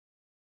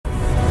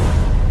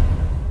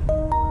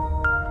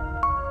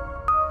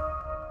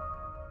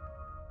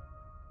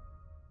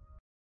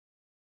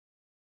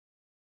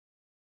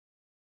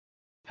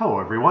Hello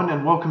everyone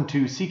and welcome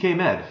to CK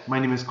Med. My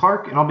name is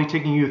Clark and I'll be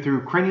taking you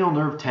through Cranial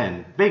Nerve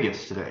 10,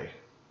 Vagus today.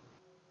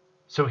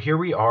 So here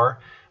we are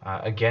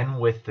again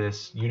with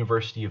this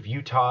University of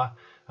Utah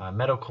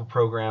medical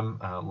program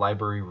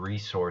library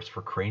resource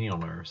for cranial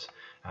nerves.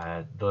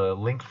 The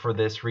link for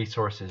this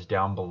resource is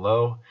down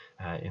below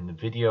in the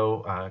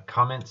video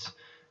comments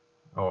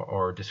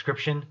or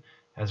description,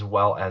 as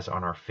well as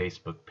on our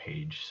Facebook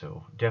page.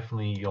 So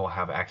definitely you'll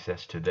have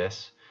access to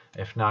this.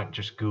 If not,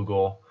 just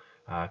Google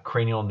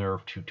cranial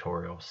nerve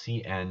tutorial,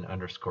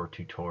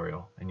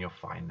 CN_tutorial, and you'll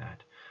find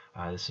that.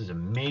 This is an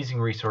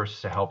amazing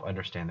resource to help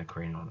understand the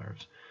cranial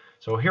nerves.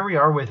 So here we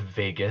are with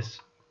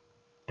vagus,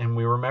 and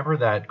we remember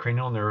that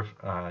cranial nerve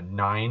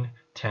 9,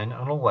 10,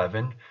 and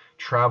 11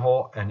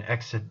 travel and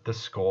exit the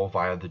skull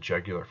via the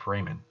jugular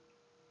foramen.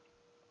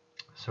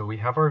 So we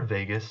have our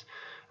vagus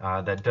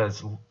that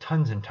does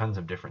tons and tons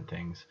of different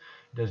things.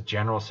 It does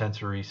general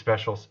sensory,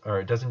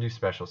 it doesn't do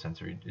special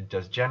sensory. It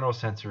does general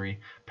sensory,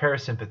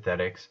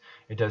 parasympathetics.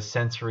 It does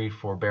sensory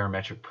for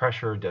barometric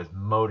pressure. It does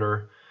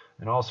motor,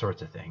 and all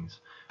sorts of things.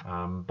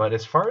 But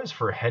as far as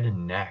for head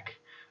and neck,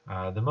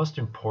 the most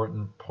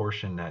important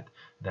portion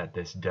that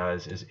this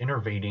does is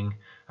innervating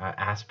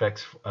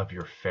aspects of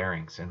your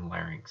pharynx and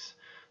larynx.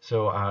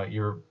 So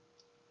your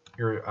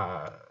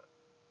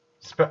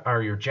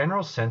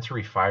general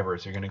sensory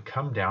fibers are going to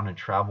come down and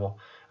travel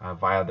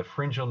via the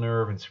pharyngeal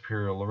nerve and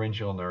superior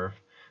laryngeal nerve,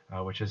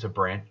 which is a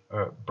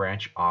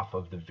branch off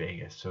of the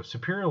vagus. So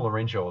superior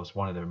laryngeal is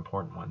one of the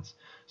important ones.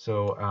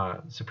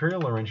 So superior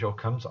laryngeal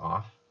comes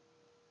off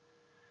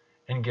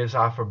and gives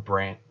off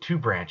two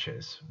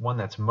branches, one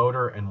that's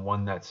motor and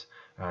one that's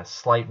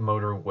slight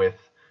motor with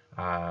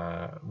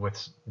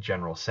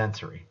general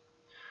sensory.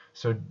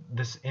 So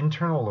this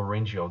internal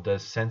laryngeal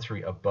does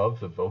sensory above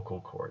the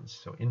vocal cords.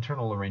 So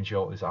internal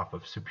laryngeal is off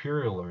of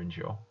superior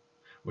laryngeal,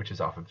 which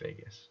is off of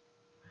vagus.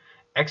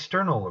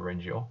 External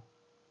laryngeal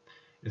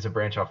is a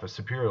branch off of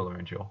superior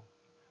laryngeal,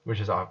 which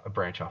is a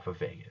branch off of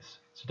vagus.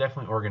 So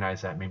definitely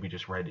organize that. Maybe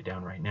just write it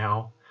down right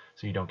now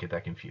so you don't get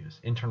that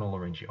confused. Internal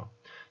laryngeal.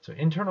 So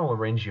internal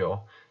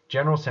laryngeal,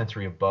 general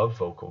sensory above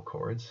vocal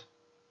cords,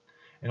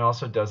 and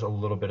also does a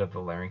little bit of the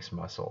larynx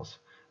muscles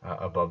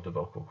above the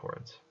vocal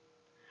cords.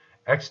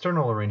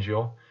 External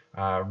laryngeal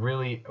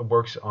really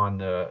works on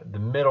the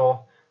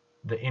middle,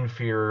 the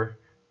inferior,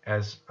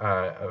 as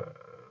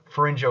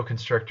pharyngeal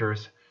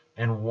constrictors,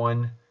 and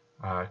one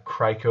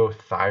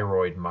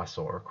cricothyroid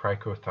muscle or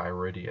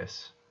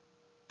cricothyroideus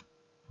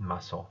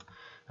muscle.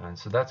 And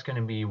so that's going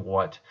to be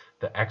what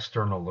the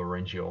external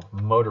laryngeal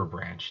motor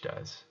branch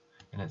does,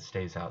 and it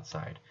stays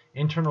outside.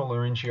 Internal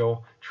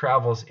laryngeal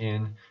travels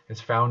in,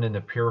 it's found in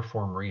the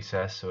piriform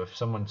recess. So if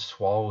someone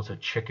swallows a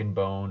chicken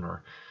bone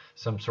or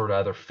some sort of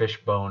other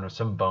fish bone or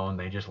some bone,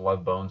 they just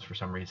love bones for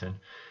some reason.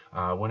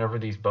 Whenever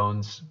these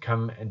bones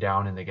come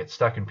down and they get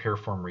stuck in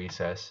piriform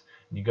recess,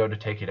 and you go to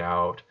take it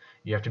out,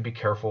 you have to be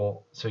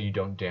careful so you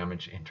don't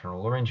damage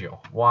internal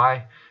laryngeal.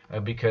 Why?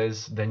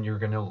 Because then you're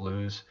going to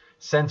lose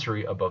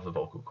sensory above the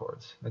vocal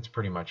cords. That's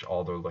pretty much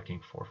all they're looking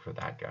for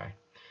that guy.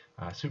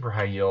 Super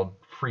high yield,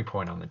 free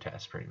point on the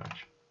test pretty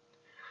much.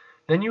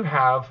 Then you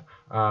have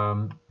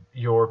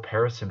your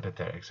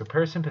parasympathetic. So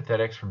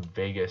parasympathetics from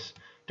vagus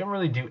don't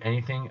really do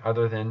anything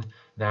other than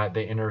that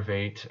they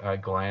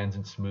innervate glands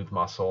and smooth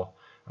muscle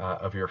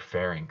of your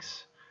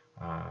pharynx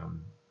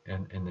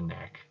and in the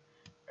neck.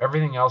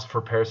 Everything else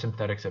for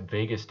parasympathetics that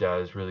vagus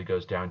does really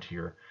goes down to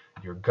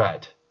your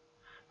gut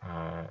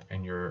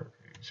and your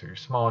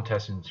small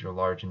intestines, your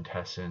large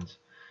intestines,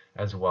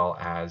 as well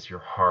as your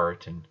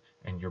heart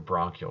and your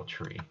bronchial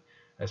tree,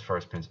 as far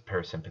as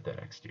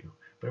parasympathetics do.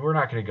 But we're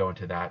not going to go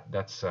into that.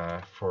 That's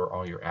for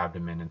all your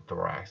abdomen and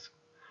thorax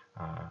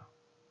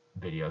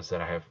videos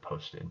that I have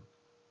posted.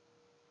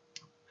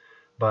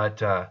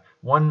 But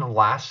one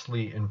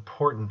lastly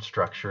important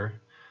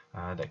structure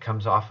that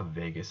comes off of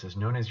vagus is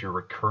known as your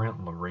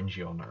recurrent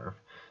laryngeal nerve.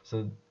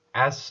 So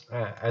as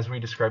we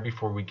described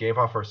before, we gave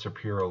off our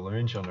superior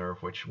laryngeal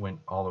nerve, which went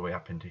all the way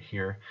up into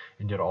here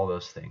and did all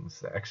those things,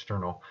 the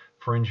external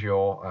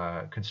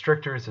pharyngeal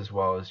constrictors, as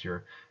well as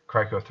your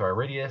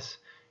cricothyroideus,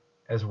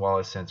 as well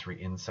as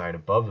sensory inside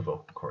above the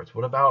vocal cords.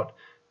 What about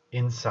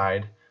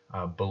inside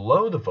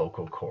below the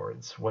vocal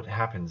cords? What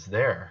happens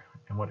there?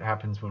 And what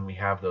happens when we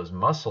have those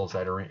muscles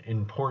that are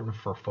important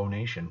for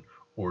phonation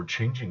or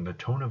changing the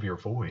tone of your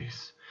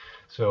voice?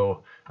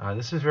 So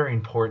this is very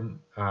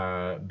important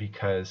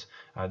because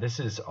this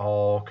is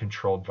all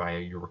controlled via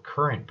your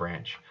recurrent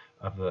branch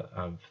of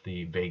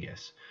the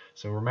vagus.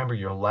 So remember,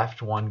 your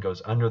left one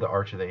goes under the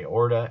arch of the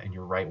aorta and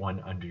your right one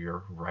under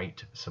your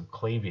right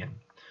subclavian.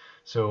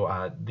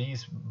 So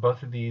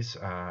both of these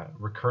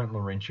recurrent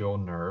laryngeal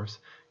nerves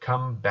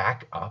come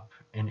back up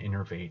and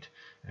innervate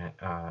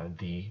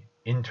the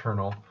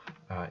internal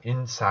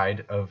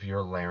inside of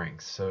your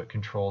larynx. So it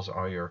controls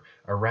all your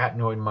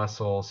arytenoid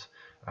muscles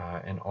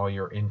and all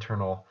your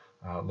internal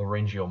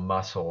laryngeal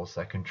muscles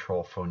that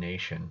control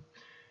phonation.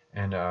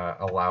 and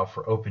allow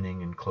for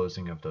opening and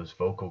closing of those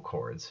vocal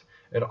cords.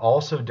 It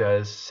also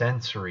does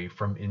sensory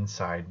from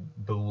inside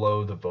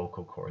below the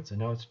vocal cords. I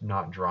know it's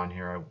not drawn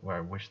here.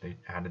 I wish they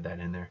added that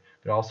in there.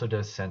 But it also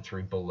does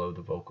sensory below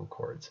the vocal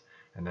cords,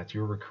 and that's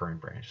your recurrent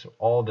branch. So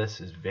all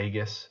this is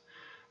vagus,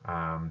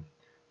 and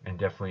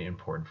definitely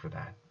important for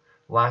that.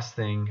 Last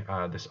thing,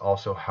 this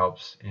also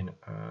helps in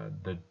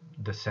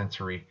the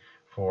sensory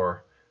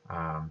for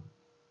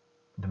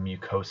the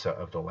mucosa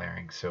of the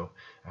larynx. So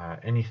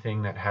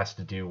anything that has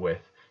to do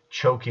with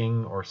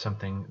choking or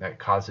something that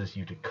causes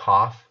you to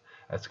cough,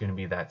 that's going to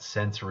be that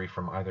sensory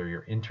from either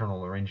your internal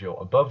laryngeal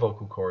above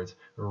vocal cords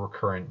or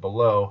recurrent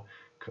below,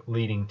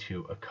 leading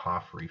to a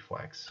cough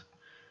reflex.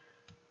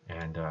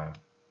 And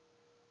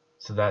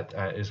so that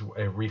is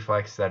a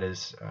reflex that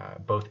is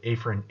both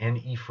afferent and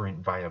efferent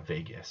via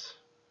vagus.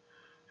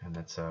 And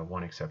that's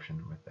one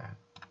exception with that.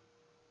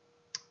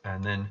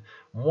 And then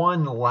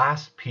one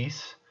last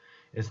piece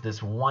is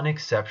this one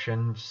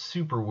exception,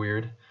 super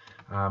weird,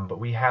 but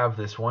we have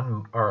this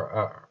one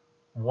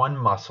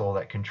muscle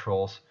that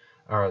controls,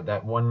 or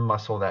that one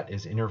muscle that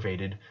is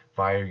innervated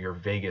via your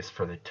vagus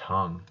for the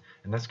tongue,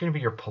 and that's going to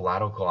be your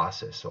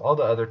palatoglossus. So all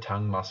the other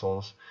tongue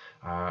muscles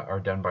are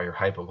done by your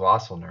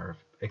hypoglossal nerve,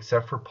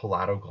 except for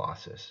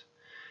palatoglossus.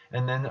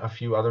 And then a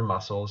few other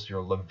muscles,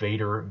 your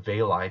levator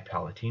veli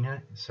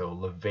palatina. So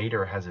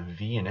levator has a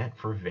V in it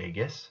for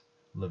vagus,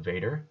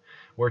 levator,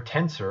 where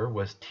tensor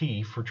was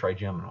T for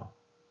trigeminal.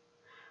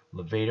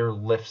 Levator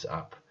lifts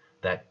up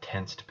that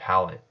tensed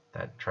palate,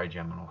 that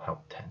trigeminal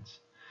help tense.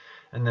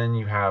 And then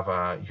you have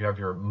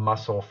your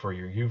muscle for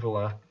your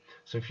uvula.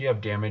 So if you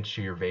have damage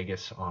to your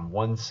vagus on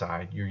one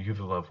side, your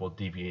uvula will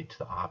deviate to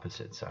the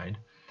opposite side.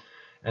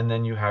 And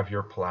then you have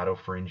your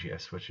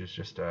palatopharyngeus, which is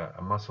just a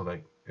muscle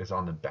that is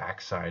on the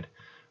back side,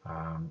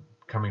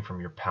 coming from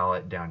your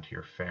palate down to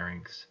your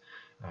pharynx.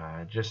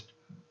 Just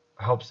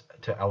helps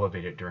to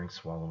elevate it during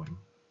swallowing.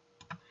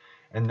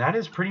 And that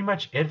is pretty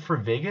much it for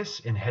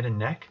vagus in head and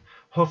neck.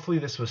 Hopefully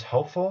this was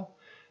helpful.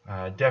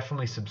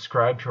 Definitely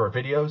subscribe to our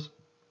videos.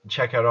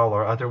 Check out all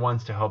our other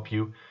ones to help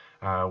you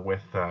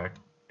with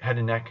head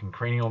and neck and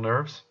cranial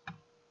nerves.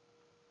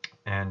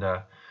 And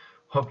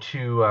hope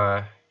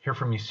to hear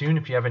from you soon.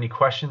 If you have any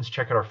questions,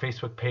 check out our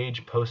Facebook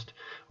page, post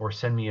or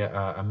send me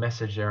a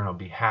message there, and I'll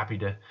be happy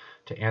to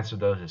answer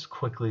those as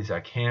quickly as I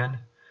can.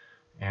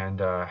 And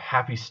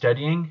happy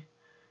studying.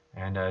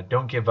 And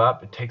don't give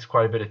up. It takes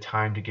quite a bit of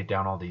time to get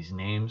down all these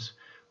names.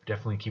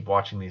 Definitely keep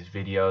watching these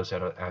videos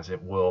as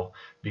it will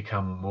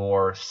become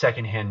more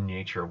secondhand in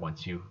nature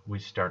once we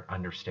start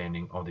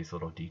understanding all these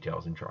little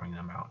details and drawing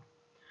them out.